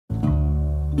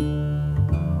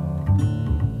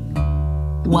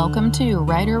Welcome to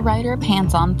Writer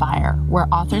Pants on Fire, where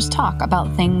authors talk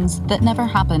about things that never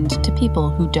happened to people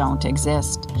who don't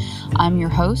exist. I'm your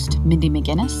host, Mindy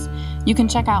McGinnis. You can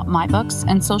check out my books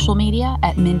and social media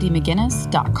at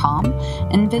mindymcginnis.com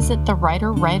and visit the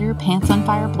Writer Pants on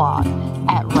Fire blog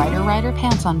at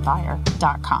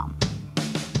writerpantsonfire.com.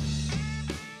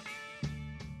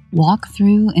 Walk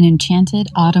through an enchanted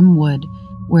autumn wood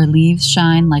where leaves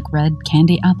shine like red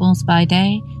candy apples by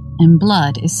day and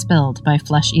blood is spilled by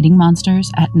flesh-eating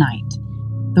monsters at night.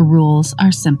 The rules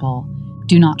are simple.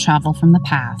 Do not travel from the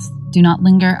path. Do not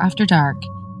linger after dark.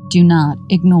 Do not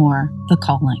ignore the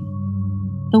calling.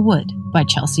 The Wood by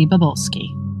Chelsea Babolsky.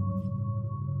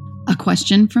 A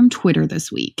question from Twitter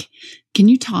this week. Can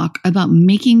you talk about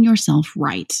making yourself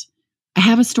right? I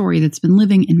have a story that's been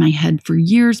living in my head for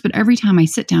years, but every time I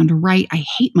sit down to write, I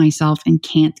hate myself and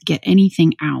can't get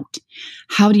anything out.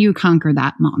 How do you conquer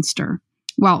that monster?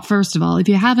 Well, first of all, if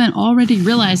you haven't already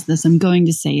realized this, I'm going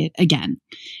to say it again.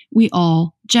 We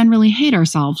all generally hate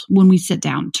ourselves when we sit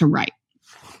down to write.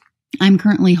 I'm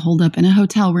currently holed up in a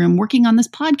hotel room working on this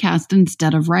podcast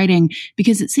instead of writing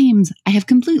because it seems I have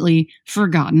completely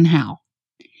forgotten how.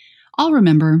 I'll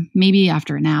remember, maybe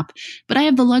after a nap, but I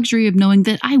have the luxury of knowing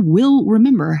that I will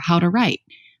remember how to write.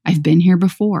 I've been here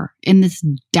before, in this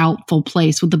doubtful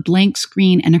place with a blank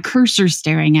screen and a cursor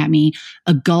staring at me,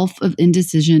 a gulf of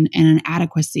indecision and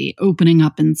inadequacy opening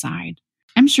up inside.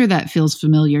 I'm sure that feels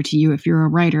familiar to you if you're a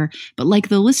writer, but like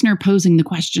the listener posing the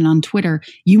question on Twitter,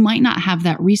 you might not have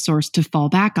that resource to fall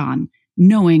back on,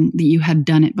 knowing that you had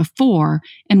done it before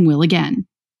and will again.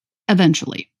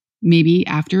 Eventually. Maybe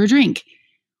after a drink.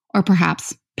 Or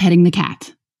perhaps petting the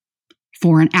cat.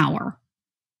 For an hour.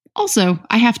 Also,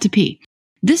 I have to pee.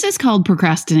 This is called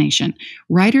procrastination.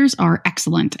 Writers are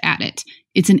excellent at it.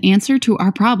 It's an answer to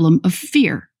our problem of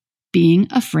fear, being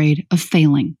afraid of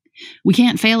failing. We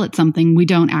can't fail at something we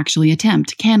don't actually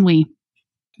attempt, can we?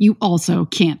 You also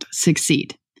can't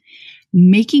succeed.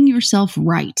 Making yourself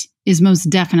right is most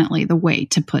definitely the way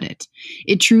to put it.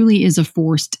 It truly is a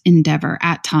forced endeavor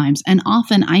at times, and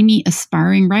often I meet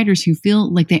aspiring writers who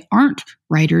feel like they aren't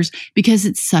writers because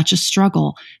it's such a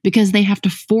struggle, because they have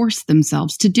to force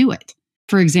themselves to do it.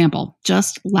 For example,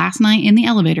 just last night in the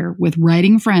elevator with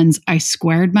writing friends, I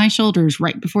squared my shoulders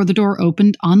right before the door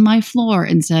opened on my floor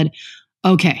and said,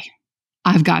 "Okay,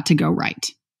 I've got to go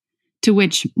write." To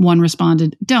which one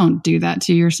responded, "Don't do that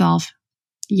to yourself."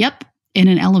 Yep, in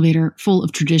an elevator full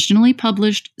of traditionally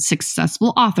published,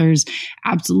 successful authors,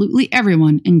 absolutely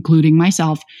everyone, including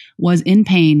myself, was in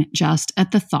pain just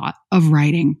at the thought of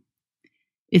writing.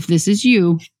 If this is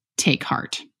you, take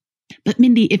heart. But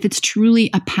Mindy, if it's truly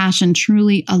a passion,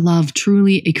 truly a love,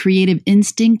 truly a creative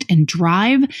instinct and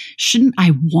drive, shouldn't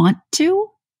I want to?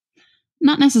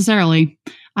 Not necessarily.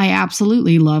 I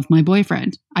absolutely love my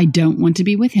boyfriend. I don't want to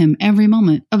be with him every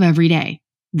moment of every day.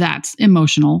 That's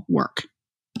emotional work.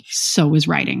 So is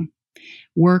writing.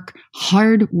 Work,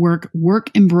 hard work,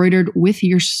 work embroidered with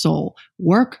your soul.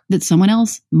 Work that someone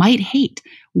else might hate.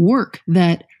 Work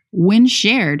that, when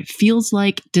shared, feels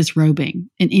like disrobing,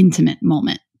 an intimate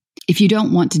moment. If you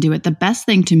don't want to do it, the best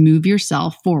thing to move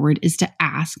yourself forward is to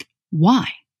ask why.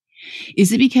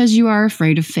 Is it because you are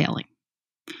afraid of failing?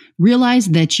 Realize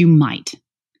that you might.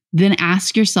 Then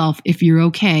ask yourself if you're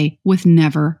okay with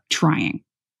never trying.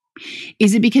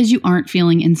 Is it because you aren't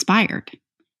feeling inspired?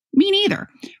 Me neither.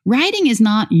 Writing is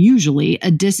not usually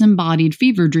a disembodied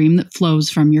fever dream that flows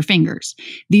from your fingers.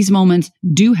 These moments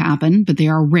do happen, but they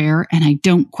are rare, and I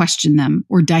don't question them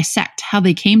or dissect how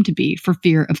they came to be for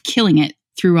fear of killing it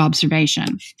through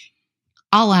observation.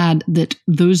 I'll add that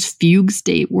those fugue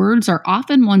state words are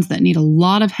often ones that need a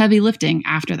lot of heavy lifting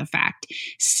after the fact,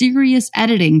 serious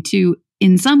editing to,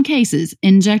 in some cases,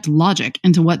 inject logic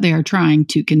into what they are trying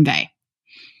to convey.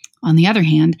 On the other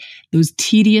hand, those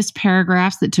tedious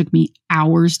paragraphs that took me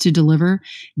hours to deliver,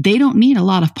 they don't need a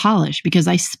lot of polish because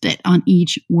I spit on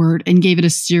each word and gave it a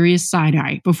serious side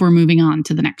eye before moving on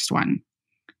to the next one.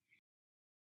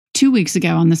 2 weeks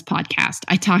ago on this podcast,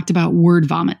 I talked about word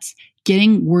vomits,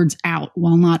 getting words out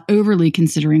while not overly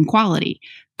considering quality.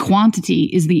 Quantity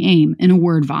is the aim in a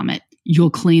word vomit.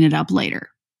 You'll clean it up later.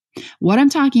 What I'm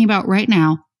talking about right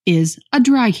now is a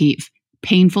dry heave,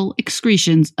 painful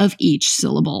excretions of each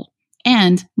syllable.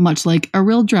 And, much like a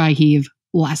real dry heave,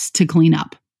 less to clean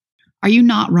up. Are you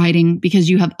not writing because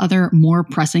you have other more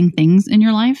pressing things in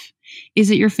your life?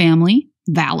 Is it your family?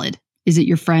 Valid. Is it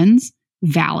your friends?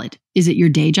 Valid. Is it your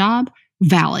day job?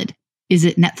 Valid. Is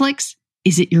it Netflix?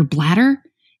 Is it your bladder?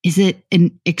 Is it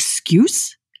an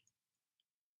excuse?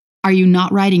 Are you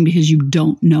not writing because you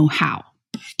don't know how?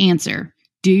 Answer.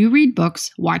 Do you read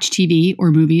books, watch TV or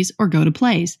movies, or go to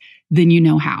plays? Then you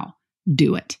know how.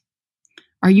 Do it.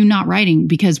 Are you not writing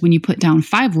because when you put down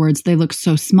 5 words, they look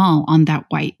so small on that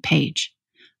white page?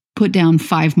 Put down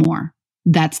 5 more.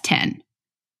 That's 10.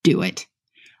 Do it.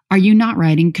 Are you not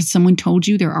writing because someone told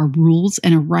you there are rules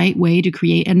and a right way to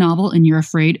create a novel and you're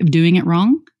afraid of doing it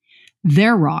wrong?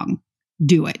 They're wrong.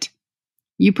 Do it.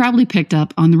 You probably picked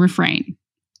up on the refrain.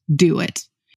 Do it.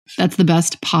 That's the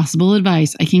best possible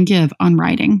advice I can give on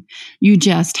writing. You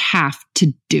just have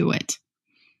to do it.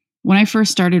 When I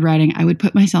first started writing, I would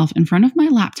put myself in front of my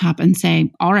laptop and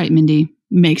say, all right, Mindy,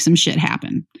 make some shit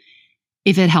happen.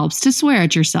 If it helps to swear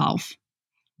at yourself,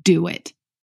 do it.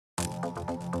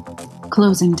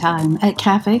 Closing time at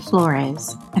Cafe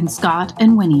Flores, and Scott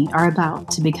and Winnie are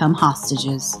about to become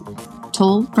hostages.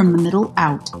 Told from the Middle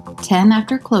Out, 10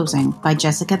 After Closing by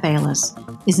Jessica Bayless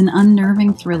is an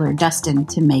unnerving thriller destined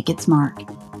to make its mark.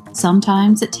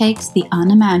 Sometimes it takes the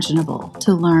unimaginable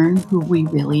to learn who we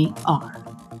really are.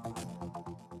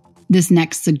 This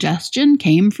next suggestion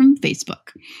came from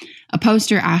Facebook. A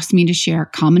poster asked me to share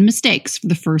common mistakes for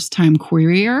the first-time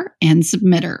querier and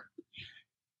submitter.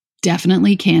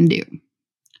 Definitely can do.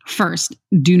 First,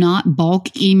 do not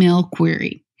bulk email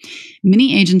query.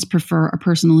 Many agents prefer a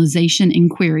personalization in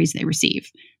queries they receive,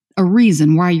 a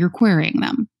reason why you're querying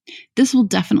them. This will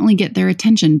definitely get their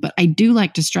attention, but I do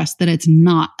like to stress that it's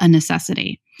not a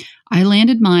necessity. I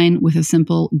landed mine with a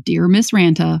simple Dear Miss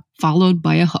Ranta followed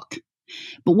by a hook.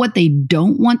 But what they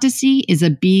don't want to see is a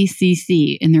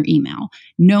BCC in their email,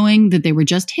 knowing that they were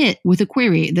just hit with a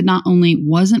query that not only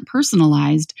wasn't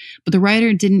personalized, but the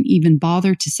writer didn't even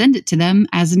bother to send it to them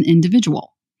as an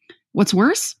individual. What's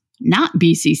worse? Not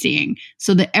BCCing,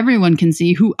 so that everyone can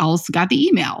see who else got the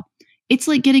email. It's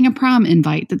like getting a prom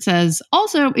invite that says,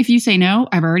 also, if you say no,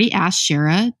 I've already asked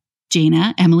Shara,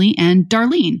 Jana, Emily, and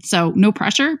Darlene, so no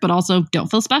pressure, but also don't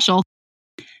feel special.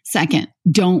 Second,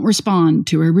 don't respond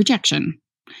to a rejection.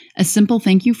 A simple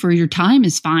thank you for your time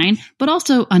is fine, but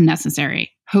also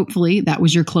unnecessary. Hopefully, that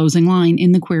was your closing line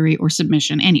in the query or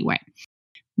submission anyway.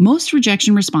 Most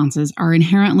rejection responses are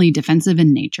inherently defensive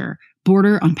in nature,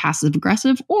 border on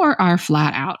passive-aggressive, or are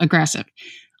flat-out aggressive.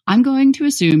 I'm going to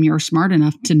assume you're smart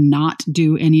enough to not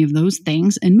do any of those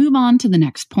things and move on to the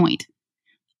next point.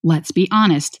 Let's be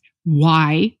honest.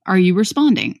 Why are you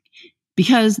responding?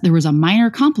 Because there was a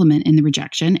minor compliment in the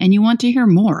rejection and you want to hear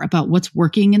more about what's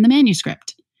working in the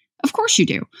manuscript. Of course you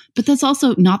do, but that's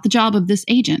also not the job of this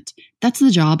agent. That's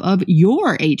the job of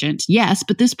your agent. Yes,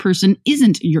 but this person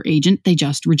isn't your agent. They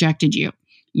just rejected you.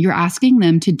 You're asking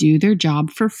them to do their job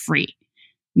for free.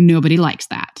 Nobody likes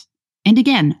that. And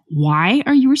again, why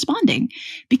are you responding?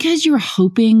 Because you're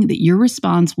hoping that your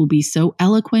response will be so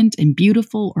eloquent and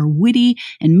beautiful or witty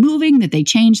and moving that they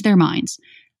change their minds.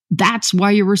 That's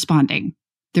why you're responding.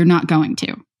 They're not going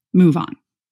to. Move on.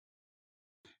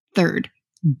 Third,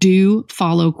 do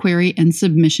follow query and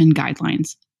submission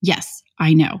guidelines. Yes,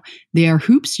 I know. They are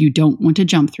hoops you don't want to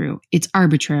jump through. It's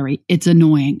arbitrary. It's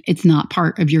annoying. It's not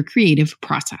part of your creative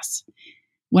process.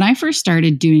 When I first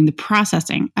started doing the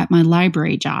processing at my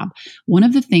library job, one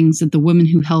of the things that the woman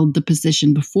who held the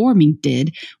position before me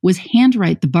did was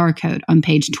handwrite the barcode on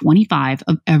page 25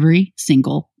 of every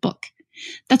single book.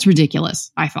 That's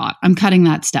ridiculous, I thought. I'm cutting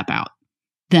that step out.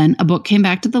 Then a book came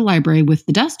back to the library with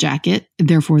the dust jacket,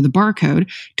 therefore the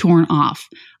barcode, torn off.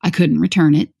 I couldn't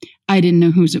return it. I didn't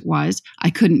know whose it was. I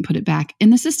couldn't put it back in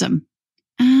the system.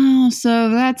 Oh, so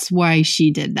that's why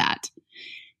she did that.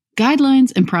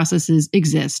 Guidelines and processes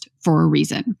exist for a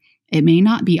reason. It may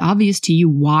not be obvious to you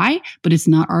why, but it's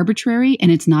not arbitrary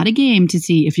and it's not a game to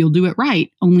see if you'll do it right,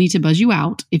 only to buzz you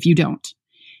out if you don't.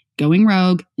 Going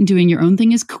rogue and doing your own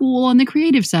thing is cool on the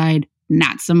creative side,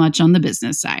 not so much on the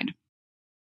business side.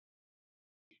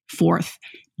 Fourth,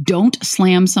 don't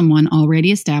slam someone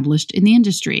already established in the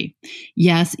industry.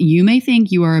 Yes, you may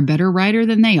think you are a better writer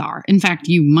than they are. In fact,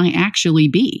 you might actually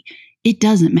be. It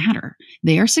doesn't matter.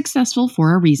 They are successful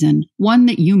for a reason, one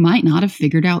that you might not have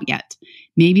figured out yet.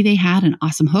 Maybe they had an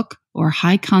awesome hook or a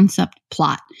high-concept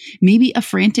plot. Maybe a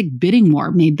frantic bidding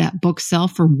war made that book sell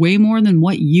for way more than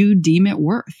what you deem it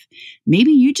worth.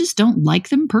 Maybe you just don't like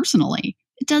them personally.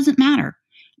 It doesn't matter.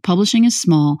 Publishing is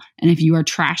small, and if you are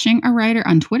trashing a writer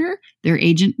on Twitter, their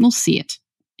agent will see it,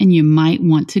 and you might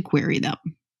want to query them.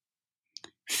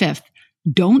 Fifth,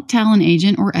 don't tell an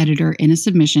agent or editor in a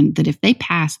submission that if they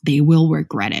pass, they will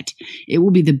regret it. It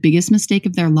will be the biggest mistake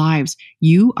of their lives.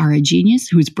 You are a genius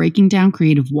who is breaking down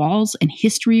creative walls, and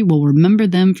history will remember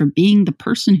them for being the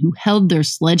person who held their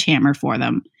sledgehammer for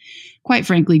them. Quite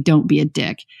frankly, don't be a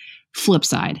dick. Flip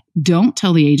side, don't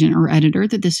tell the agent or editor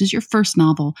that this is your first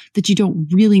novel, that you don't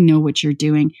really know what you're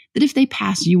doing, that if they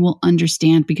pass, you will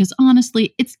understand because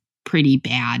honestly, it's pretty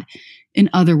bad. In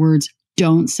other words,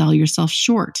 Don't sell yourself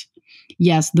short.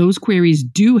 Yes, those queries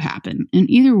do happen, and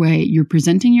either way, you're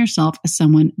presenting yourself as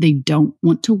someone they don't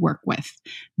want to work with,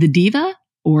 the diva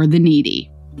or the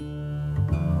needy.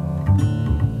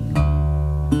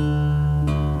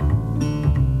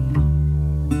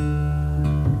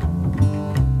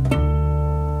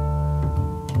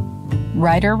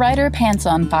 Writer Pants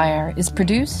on Fire is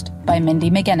produced by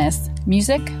Mindy McGinnis.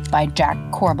 Music by Jack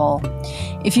Corbel.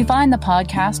 If you find the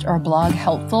podcast or blog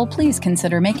helpful, please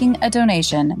consider making a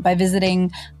donation by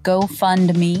visiting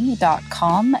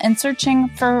gofundme.com and searching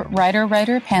for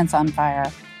Writer Pants on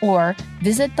Fire. Or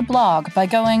visit the blog by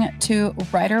going to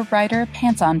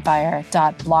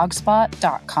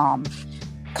writerpantsonfire.blogspot.com.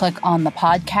 Click on the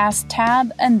podcast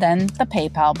tab and then the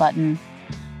PayPal button.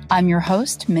 I'm your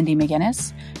host, Mindy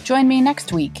McGinnis. Join me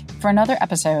next week for another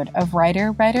episode of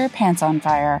Writer Pants on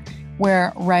Fire,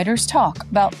 where writers talk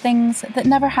about things that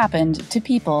never happened to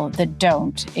people that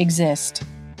don't exist.